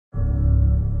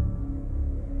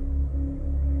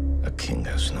A king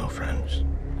has no friends.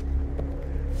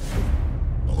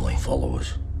 Only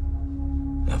followers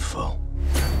and foe.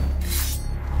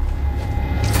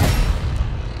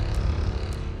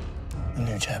 A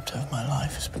new chapter of my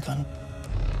life has begun.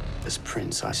 As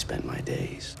prince, I spent my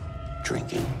days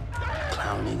drinking,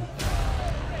 clowning.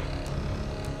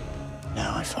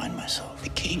 Now I find myself the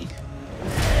king.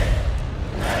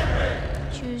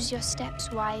 Choose your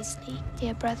steps wisely,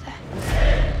 dear brother.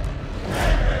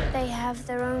 They have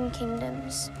their own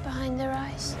kingdoms behind their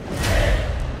eyes.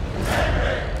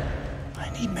 I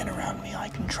need men around me I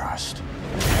can trust.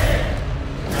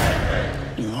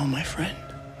 You are my friend.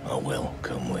 I will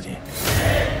come with you.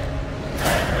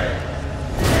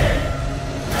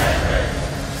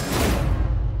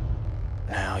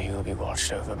 Now you will be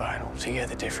watched over by an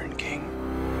altogether different king.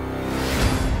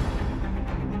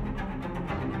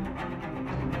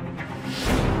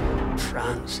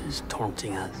 France is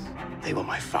taunting us. They were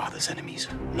my father's enemies,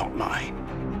 not mine.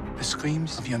 The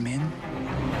screams of your men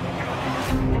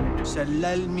shall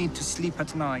lull me to sleep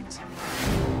at night.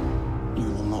 You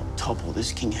will not topple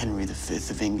this King Henry V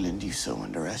of England you so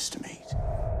underestimate.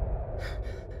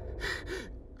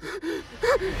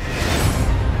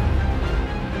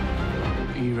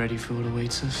 Are you ready for what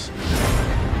awaits us?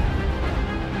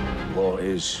 War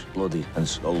is bloody and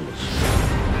soulless.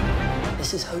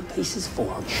 This is how peace is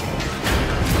forged.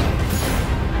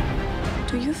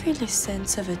 Do you feel a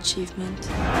sense of achievement?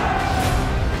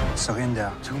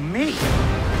 Surrender to me,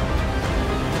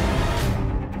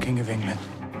 King of England.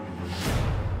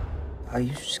 Are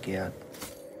you scared?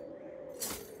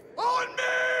 On me!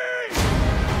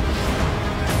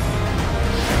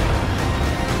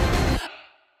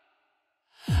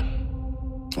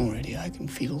 Already I can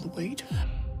feel the weight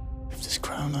of this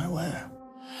crown I wear.